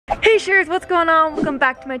Sharers, what's going on? Welcome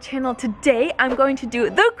back to my channel. Today I'm going to do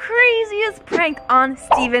the craziest prank on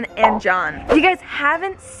Steven and John. If you guys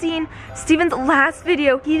haven't seen Steven's last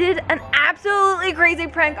video, he did an absolutely crazy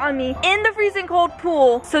prank on me in the freezing cold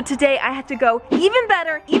pool. So today I had to go even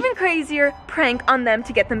better, even crazier prank on them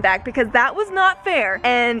to get them back because that was not fair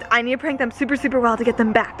and I need to prank them super well to get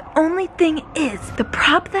them back. The only thing is, the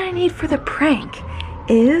prop that I need for the prank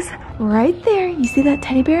is right there. You see that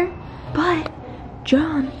teddy bear? But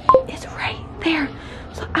John is right there.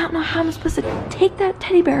 So I don't know how I'm supposed to take that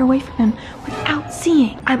teddy bear away from him without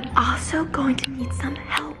seeing. I'm also going to need some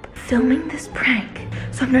help filming this prank.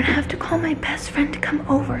 So I'm gonna have to call my best friend to come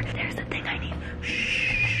over. There's the thing I need.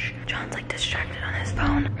 Shh. John's like distracted on his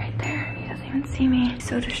phone. Right there. He doesn't even see me. He's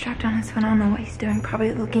so distracted on his phone. I don't know what he's doing.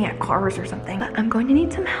 Probably looking at cars or something. But I'm going to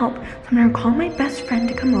need some help. So I'm gonna call my best friend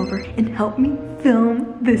to come over and help me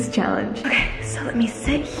film this challenge. Okay, so let me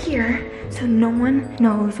sit here so no one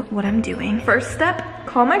knows what I'm doing. First step,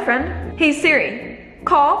 call my friend. Hey Siri,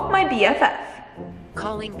 call my BFF.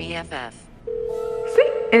 Calling BFF.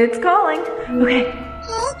 Sweet, it's calling. Okay.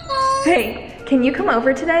 Hey, can you come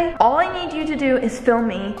over today? All I need you to do is film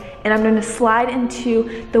me and I'm gonna slide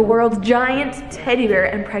into the world's giant teddy bear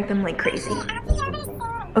and prank them like crazy.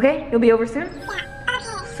 Okay, you'll be over soon?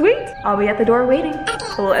 Sweet, I'll be at the door waiting.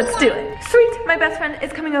 Let's do it. Sweet, my best friend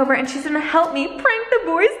is coming over and she's gonna help me prank the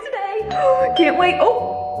boys today. Can't wait.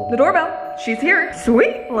 Oh, the doorbell, she's here.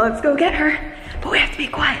 Sweet, let's go get her. But we have to be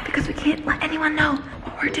quiet because we can't let anyone know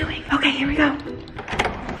what we're doing. Okay, here we go.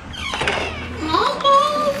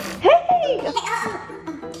 Hey!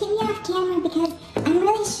 Keep me off camera because I'm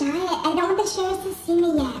really shy. I don't want the sharers to see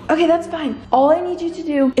me yet. Okay, that's fine. All I need you to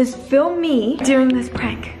do is film me doing this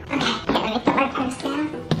prank. Okay, let me put my purse down.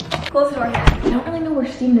 Close the door here. I don't really know where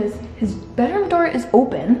Steven is. His bedroom door is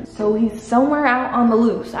open, so he's somewhere out on the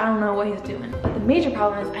loose. I don't know what he's doing. But the major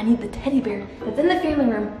problem is I need the teddy bear that's in the family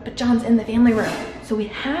room, but John's in the family room. So we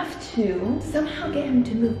have to somehow get him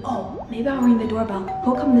to move. Oh, maybe I'll ring the doorbell.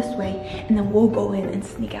 He'll come this way, and then we'll go in and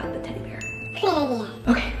sneak out the teddy bear. Great idea.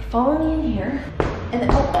 Okay, follow me in here. And then,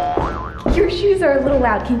 oh, your shoes are a little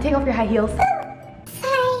loud. Can you take off your high heels?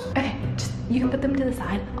 Sorry. Okay, just, you can put them to the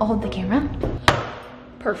side. I'll hold the camera.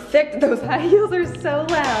 Perfect, those high heels are so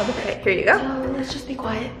loud. Okay, here you go. So let's just be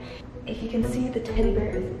quiet. If you can see, the teddy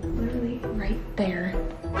bear is literally right there.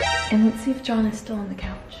 And let's see if John is still on the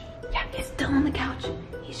couch. Yeah, he's still on the couch.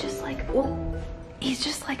 He's just like, well, he's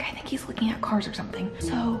just like, I think he's looking at cars or something.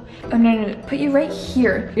 So I'm gonna put you right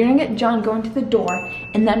here. You're gonna get John going to the door,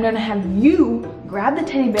 and then I'm gonna have you grab the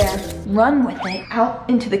teddy bear, run with it out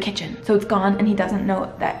into the kitchen. So it's gone and he doesn't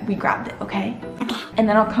know that we grabbed it, okay? Okay. And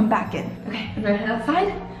then I'll come back in. Okay, I'm gonna head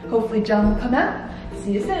outside. Hopefully John will come out.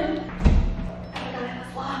 See you soon. Oh my God,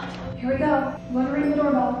 it's locked. Here we go. I'm gonna ring the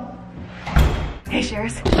doorbell. Hey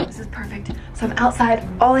Sharers, this is perfect. So I'm outside.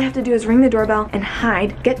 All I have to do is ring the doorbell and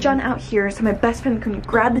hide. Get John out here so my best friend can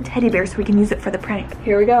grab the teddy bear so we can use it for the prank.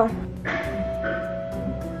 Here we go.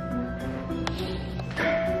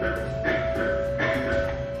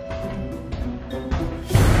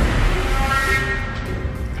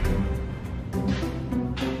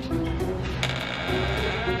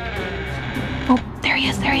 Oh, there he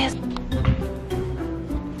is, there he is.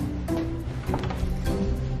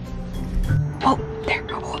 Oh, there,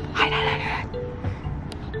 oh, hide.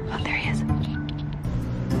 Oh, there he is.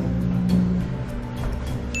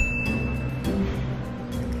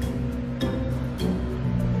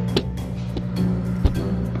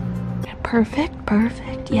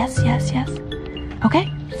 Perfect, yes. Okay,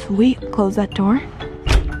 sweet, close that door.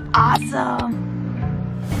 Awesome,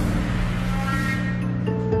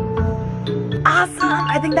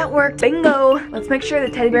 I think that worked. Bingo. Let's make sure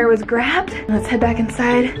the teddy bear was grabbed. Let's head back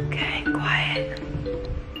inside. Okay, quiet.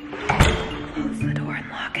 Close the door and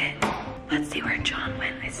lock it. Let's see where John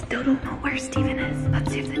went. I still don't know where Steven is.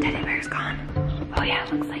 Let's see if the teddy bear's gone. Oh yeah,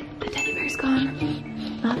 looks like the teddy bear's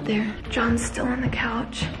gone. Not there. John's still on the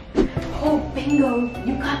couch. Oh, bingo,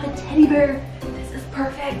 you got the teddy bear. This is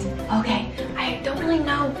perfect. Okay, I don't really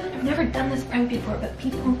know. I've never done this prank before, but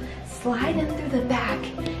people slide in through the back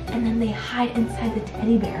and then they hide inside the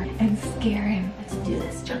teddy bear and scare him. Let's do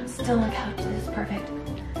this. John's still on the couch. This is perfect.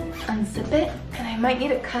 Unzip it, and I might need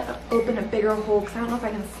to cut open a bigger hole because I don't know if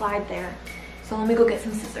I can slide there. So let me go get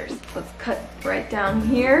some scissors. Let's cut right down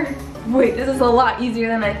here. Wait, this is a lot easier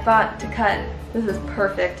than I thought to cut. This is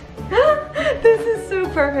perfect. This is so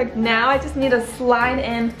perfect. Now I just need to slide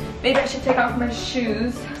in. Maybe I should take off my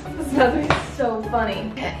shoes. This is gonna be so funny.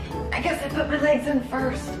 Okay, I guess I put my legs in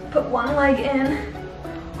first. Put one leg in.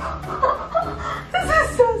 This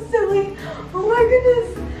is so silly. Oh my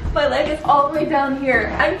goodness. My leg is all the way down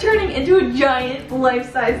here. I'm turning into a giant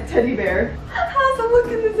life-size teddy bear. How's it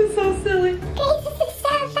looking? This is so silly. Grace, this is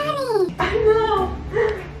so funny. I know.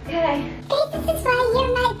 Okay. Grace, this is why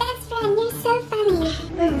you're my best friend. You're so funny.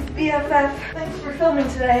 Thanks, BFF. Thanks for filming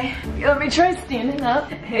today. Let me try standing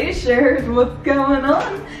up. Hey, Sharers, what's going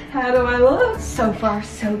on? How do I look? So far,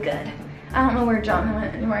 so good. I don't know where John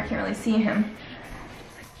went anymore. I can't really see him.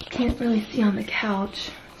 I can't really see on the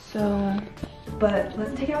couch, so... But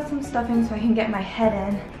let's take out some stuffing so I can get my head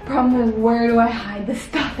in. Problem is, where do I hide the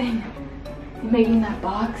stuffing? Maybe in that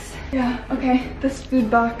box? Yeah, okay, this food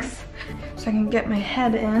box. So I can get my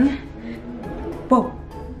head in. Whoa.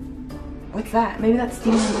 What's that? Maybe that's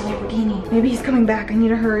Steven in the Lamborghini. Maybe he's coming back. I need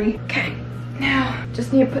to hurry. Okay, now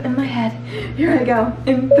just need to put in my head. Here I go.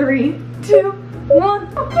 In 3, 2, 1.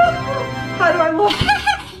 How do I look?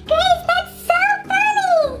 Grace, that's so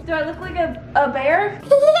funny. Do I look like a bear?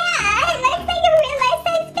 Yeah, it looks like a real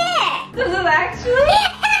life-size bear. Does it actually?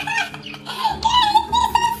 Grace, you're so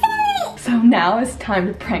silly. So now it's time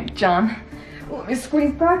to prank John. Let me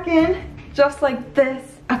squeeze back in, just like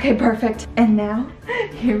this. Okay, perfect. And now,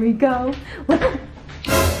 here we go.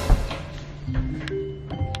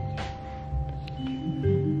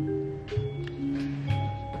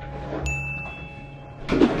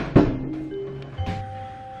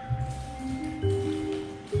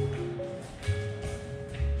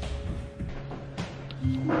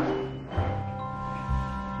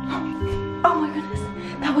 Oh my goodness,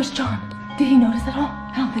 that was John. Did he notice at all?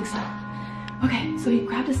 I don't think so. Okay, so he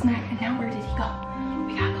grabbed a snack, and now where did he go?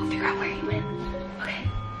 We gotta go figure out where he went. Okay,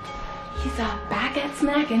 he's back at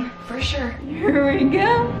snacking, for sure. Here we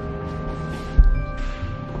go.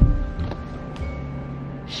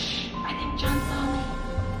 Shh, I think John saw me.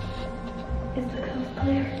 Is the coast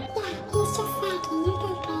clear? Yeah, he's just snacking. You're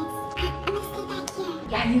good, Grace. I'm gonna stay back here.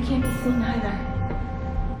 Yeah, you can't be seen either.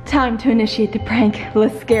 Time to initiate the prank.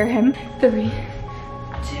 Let's scare him. 3,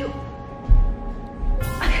 2.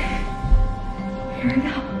 Here we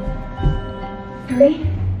go. 3,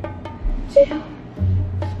 2,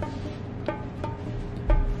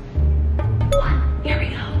 1. Here we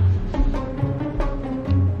go.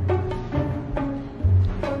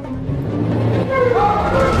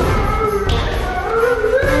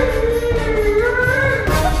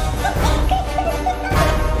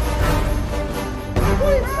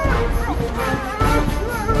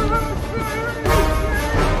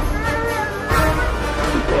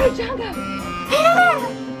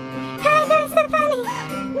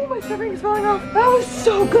 That was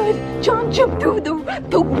so good. John jumped through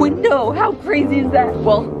the window. How crazy is that?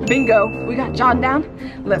 Well, bingo. We got John down.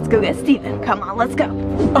 Let's go get Steven. Come on, let's go.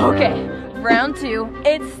 Okay, round 2.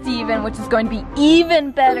 It's Steven, which is going to be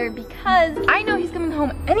even better because I know he's coming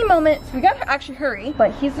home any moment, so we gotta actually hurry.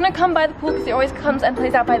 But he's gonna come by the pool because he always comes and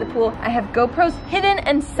plays out by the pool. I have GoPros hidden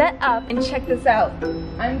and set up, and check this out.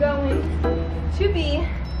 I'm going to be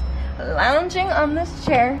lounging on this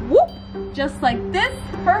chair. Whoop! Just like this.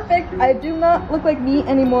 Perfect. I do not look like me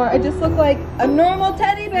anymore. I just look like a normal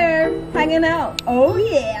teddy bear hanging out. Oh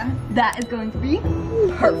yeah. That is going to be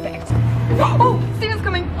perfect. Oh, Steven's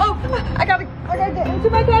coming. Oh, I gotta get into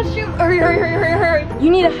my costume. Hurry, hurry, hurry, hurry, hurry. You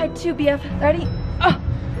need to hide too, BF. Ready? Oh,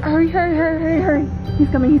 hurry, hurry, hurry, hurry, hurry. He's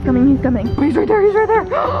coming, he's coming, he's coming. Oh, he's right there, he's right there.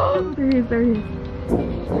 There he is, there he is.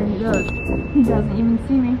 There he goes. He doesn't even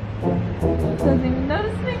see me. Doesn't even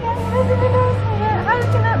notice me yet. Doesn't even notice me yet. How does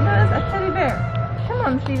he not notice a teddy bear? Come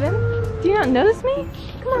on, Steven. Do you not notice me?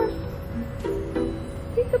 Come on.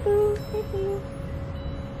 Peekaboo.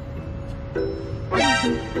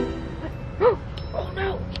 Oh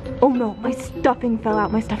no. Oh no, my stuffing fell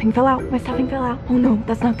out. My stuffing fell out. My stuffing fell out. Oh no,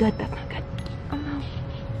 that's not good. That's not good. Oh no.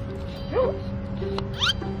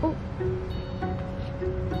 Oh.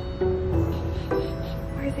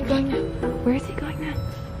 Where is he going now? Where is he going now?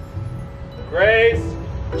 Grace,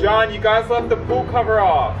 John, you guys left the pool cover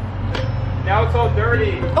off. Now it's all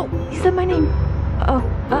dirty. Oh, he said my name. Oh,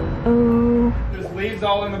 uh-oh. There's leaves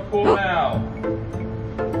all in the pool now.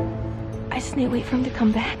 I just need to wait for him to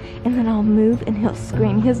come back, and then I'll move and he'll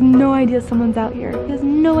scream. He has no idea someone's out here. He has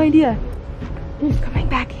no idea. He's coming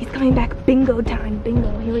back. He's coming back. Bingo time.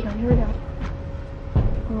 Bingo. Here we go. Here we go.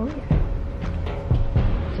 Oh, yeah.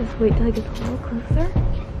 Just wait till he gets a little closer.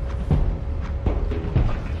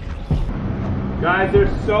 Guys,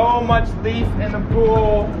 there's so much leaf in the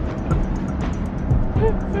pool.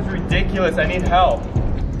 This is ridiculous. I need help.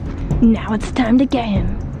 Now it's time to get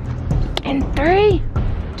him. In 3,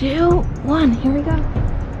 2, 1. Here we go.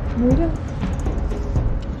 Here we go.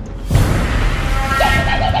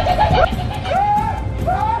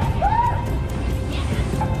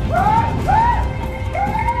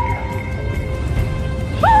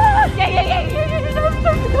 Ah!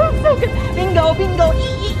 so good. Bingo, bingo,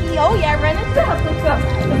 ee. Oh yeah, run and stuff. Let's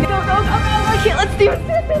go. Let's go. I can't let Steven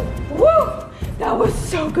sit this. Woo! That was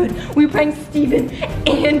so good. We pranked Steven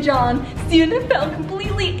and John. Steven fell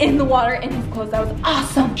completely in the water in his clothes. That was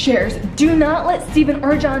awesome. Sharers, do not let Steven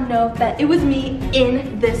or John know that it was me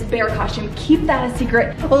in this bear costume. Keep that a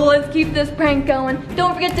secret. Well, let's keep this prank going.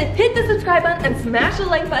 Don't forget to hit the subscribe button and smash the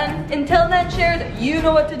like button. Until then, Sharers, you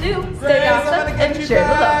know what to do. Stay awesome and share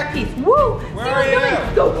the love. Peace. Woo! Where are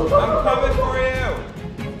you? Go. I'm coming for you.